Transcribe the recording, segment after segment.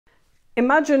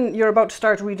Imagine you're about to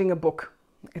start reading a book.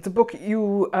 It's a book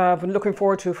you have been looking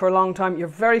forward to for a long time. You're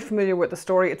very familiar with the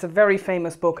story. It's a very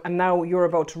famous book, and now you're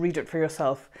about to read it for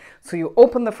yourself. So you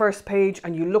open the first page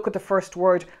and you look at the first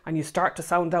word and you start to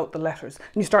sound out the letters.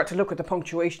 And you start to look at the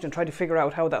punctuation and try to figure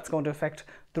out how that's going to affect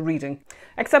the reading.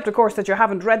 Except, of course, that you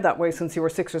haven't read that way since you were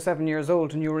 6 or 7 years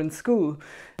old and you were in school.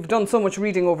 You've done so much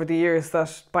reading over the years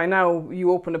that by now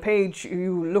you open a page,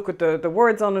 you look at the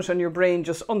words on it, and your brain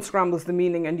just unscrambles the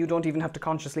meaning, and you don't even have to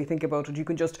consciously think about it. You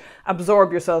can just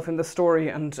absorb yourself in the story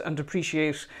and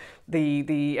appreciate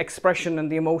the expression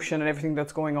and the emotion and everything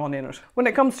that's going on in it. When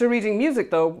it comes to reading music,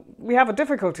 though, we have a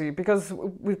difficulty because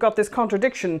we've got this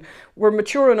contradiction. We're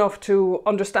mature enough to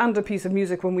understand a piece of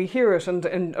music when we hear it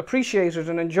and appreciate it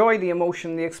and enjoy the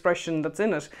emotion, the expression that's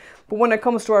in it. But when it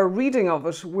comes to our reading of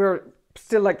it, we're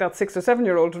still like that 6 or 7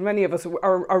 year old. And many of us,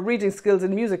 our reading skills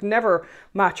in music never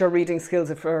match our reading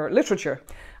skills for literature.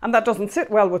 And that doesn't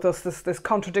sit well with us, this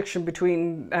contradiction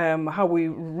between how we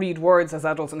read words as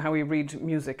adults and how we read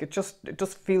music. It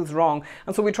just feels wrong.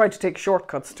 And so we try to take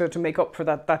shortcuts to make up for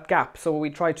that gap. So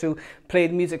we try to play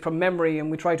the music from memory,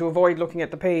 and we try to avoid looking at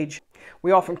the page.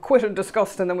 We often quit in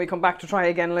disgust, and then we come back to try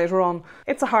again later on.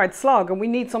 It's a hard slog, and we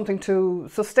need something to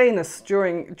sustain us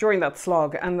during that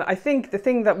slog. And I think the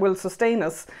thing that will sustain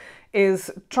us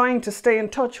is trying to stay in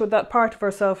touch with that part of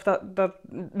ourselves that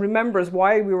remembers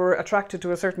why we were attracted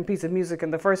to a certain piece of music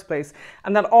in the first place.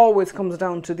 And that always comes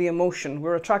down to the emotion.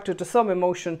 We're attracted to some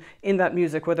emotion in that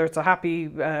music, whether it's a happy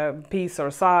piece or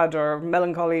sad or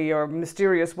melancholy or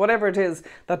mysterious, whatever it is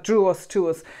that drew us to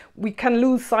us. We can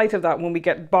lose sight of that when we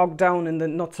get bogged down in the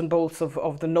nuts and bolts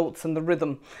of the notes and the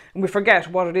rhythm. And we forget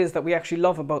what it is that we actually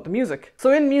love about the music.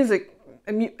 So in music,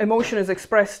 emotion is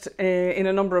expressed in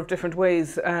a number of different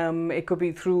ways. It could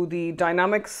be through the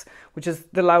dynamics, which is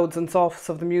the louds and softs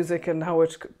of the music and how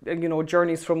it,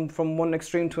 journeys from one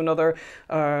extreme to another.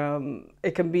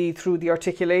 It can be through the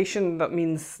articulation. That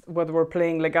means whether we're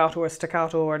playing legato or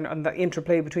staccato, and the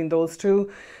interplay between those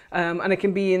two. And it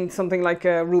can be in something like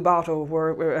rubato,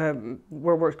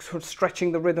 where we're sort of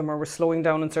stretching the rhythm, or we're slowing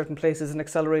down in certain places and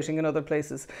accelerating in other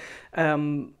places.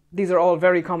 These are all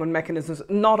very common mechanisms,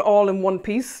 not all in one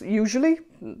piece usually,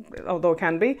 although it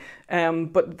can be,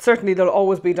 but certainly there'll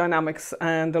always be dynamics,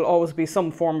 and there'll always be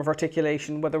some form of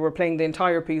articulation, whether we're playing the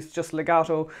entire piece just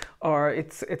legato, or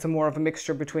it's a more of a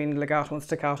mixture between legato and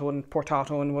staccato and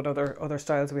portato and what other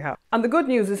styles we have. And the good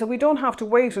news is that we don't have to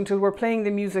wait until we're playing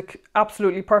the music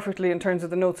absolutely perfectly in terms of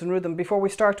the notes and rhythm before we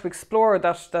start to explore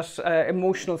that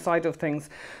emotional side of things.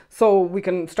 So we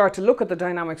can start to look at the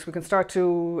dynamics, we can start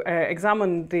to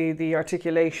examine the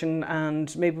articulation,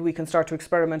 and maybe we can start to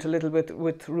experiment a little bit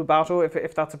with rubato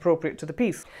if that's appropriate to the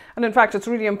piece. And in fact, it's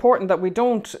really important that we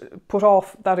don't put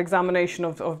off that examination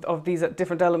of these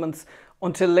different elements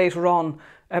until later on,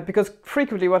 because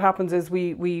frequently what happens is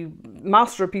we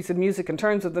master a piece of music in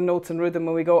terms of the notes and rhythm,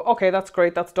 and we go, okay, that's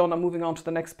great, that's done, I'm moving on to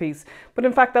the next piece. But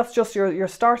in fact, that's just your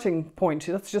starting point.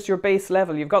 That's just your base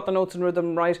level. You've got the notes and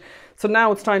rhythm right. So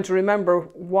now it's time to remember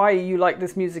why you like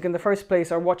this music in the first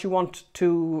place, or what you want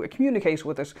to communicate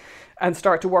with it, and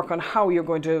start to work on how you're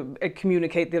going to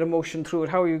communicate the emotion through it,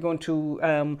 how you're going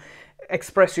to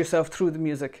express yourself through the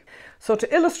music. So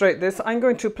to illustrate this, I'm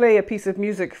going to play a piece of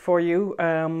music for you,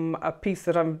 a piece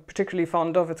that I'm particularly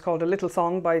fond of. It's called A Little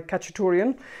Song by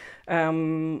Khachaturian.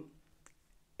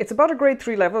 It's about a grade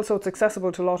 3 level, so it's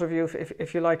accessible to a lot of you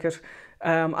if you like it.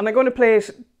 And I'm going to play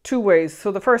it two ways.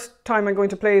 So the first time I'm going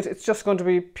to play it, it's just going to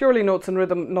be purely notes and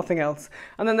rhythm, nothing else.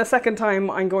 And then the second time,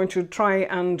 I'm going to try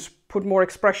and put more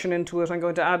expression into it. I'm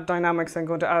going to add dynamics, I'm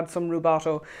going to add some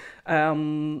rubato.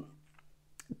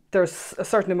 There's a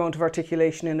certain amount of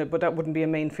articulation in it, but that wouldn't be a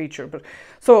main feature.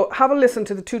 So have a listen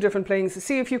to the two different playings,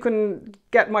 see if you can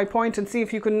get my point, and see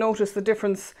if you can notice the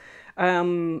difference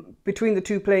between the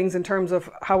two playings in terms of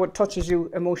how it touches you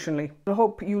emotionally. I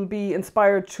hope you'll be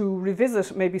inspired to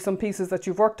revisit maybe some pieces that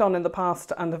you've worked on in the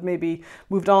past and have maybe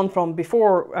moved on from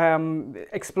before,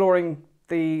 exploring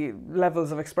the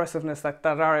levels of expressiveness that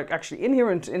are actually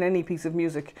inherent in any piece of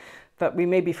music that we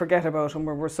maybe forget about, and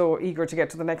we're so eager to get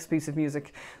to the next piece of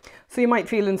music. So you might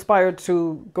feel inspired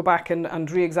to go back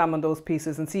and re-examine those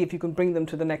pieces and see if you can bring them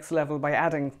to the next level by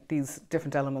adding these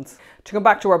different elements. To come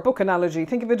back to our book analogy,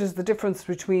 think of it as the difference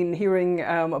between hearing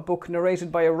a book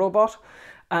narrated by a robot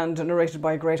and narrated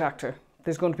by a great actor.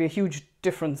 There's going to be a huge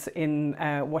difference in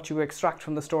what you extract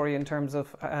from the story in terms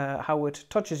of how it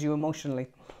touches you emotionally.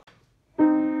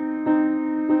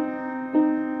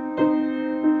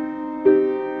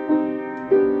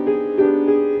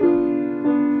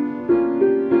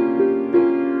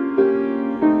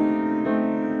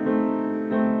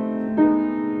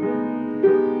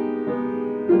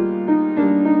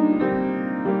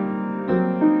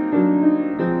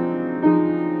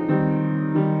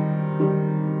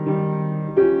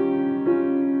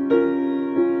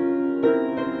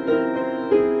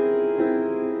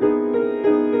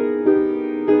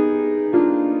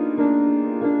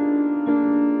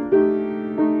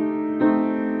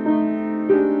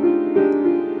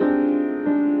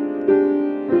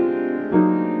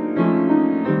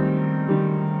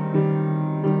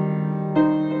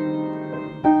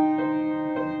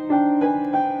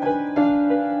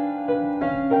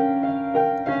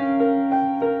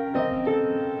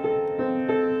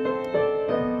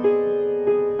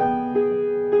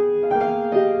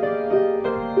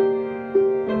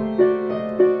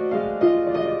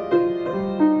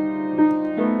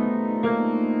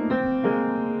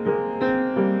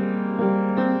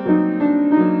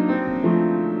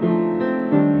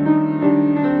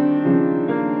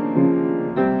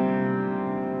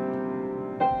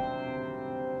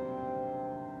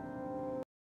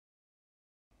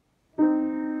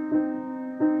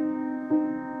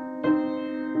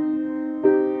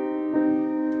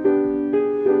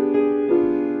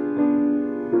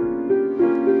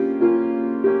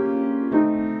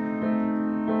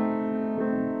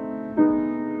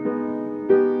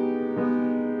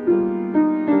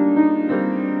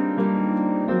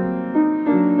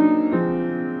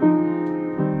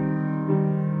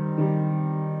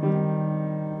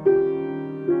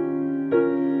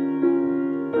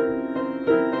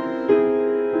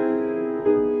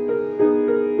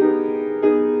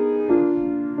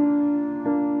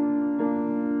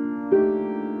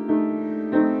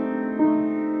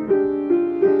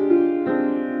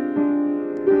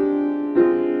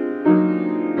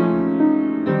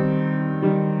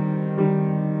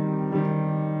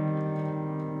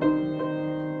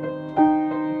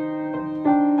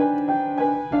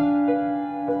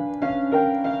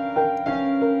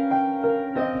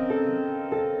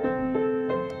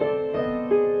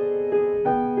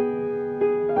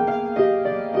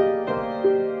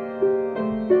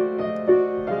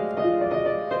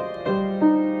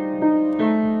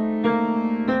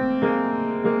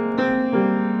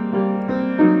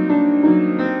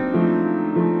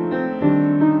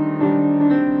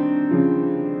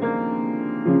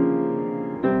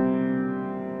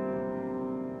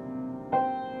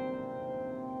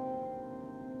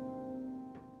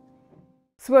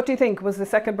 So what do you think? Was the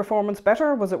second performance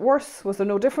better? Was it worse? Was there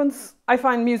no difference? I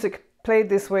find music played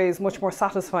this way is much more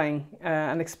satisfying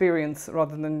an experience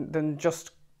rather than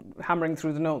just hammering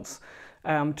through the notes.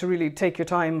 To really take your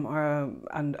time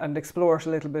and explore it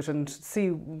a little bit and see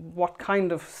what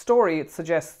kind of story it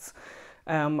suggests.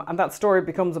 And that story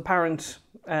becomes apparent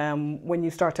when you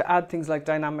start to add things like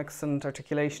dynamics and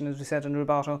articulation, as we said in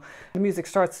rubato. The music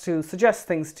starts to suggest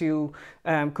things to you.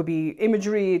 Could be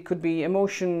imagery, it could be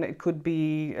emotion, it could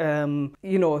be,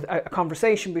 you know, a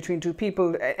conversation between two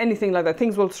people, anything like that.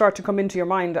 Things will start to come into your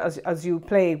mind as you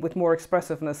play with more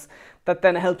expressiveness, that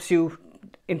then helps you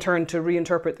in turn to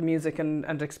reinterpret the music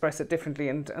and express it differently.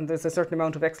 And there's a certain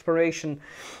amount of exploration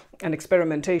and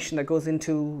experimentation that goes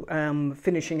into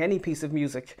finishing any piece of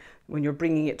music when you're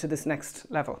bringing it to this next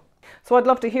level. So I'd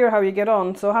love to hear how you get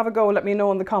on, so have a go, let me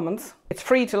know in the comments. It's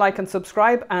free to like and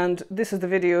subscribe, and this is the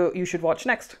video you should watch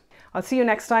next. I'll see you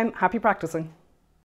next time. Happy practicing.